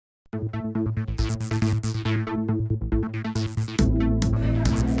We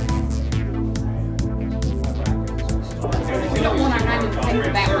don't want our name to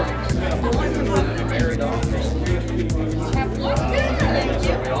think that way.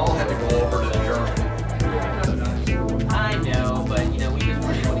 We all had to go over to the journal. I know, but you know, we just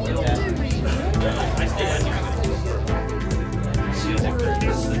weren't able to get that. I stayed out here.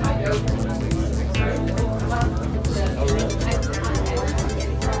 Oh, really?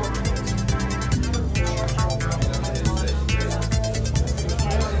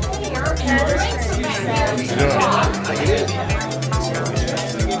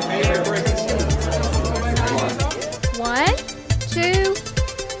 One, two,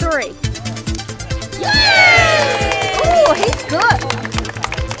 three. Yay! Oh, he's good.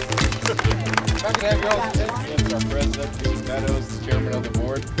 If I could have your all's attention, our president, Julie Meadows, the chairman of the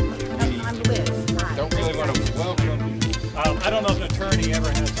board. I'm Liz. Don't really want to welcome. I don't know if an attorney ever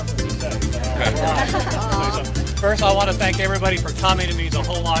has something to say. But first, I want to thank everybody for coming. It means a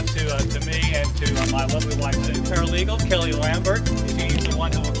whole lot to me and to my lovely wife, the paralegal, Kelly Lambert. She's the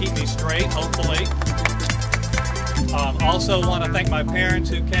one who will keep me straight, hopefully. Also want to thank my parents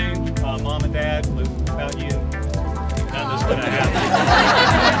who came, Mom and Dad. Without you, none of this would have happened.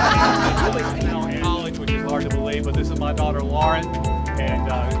 I'm now in college, which is hard to believe, but this is my daughter, Lauren, and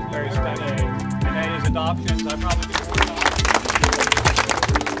very special. And that is adoptions. I probably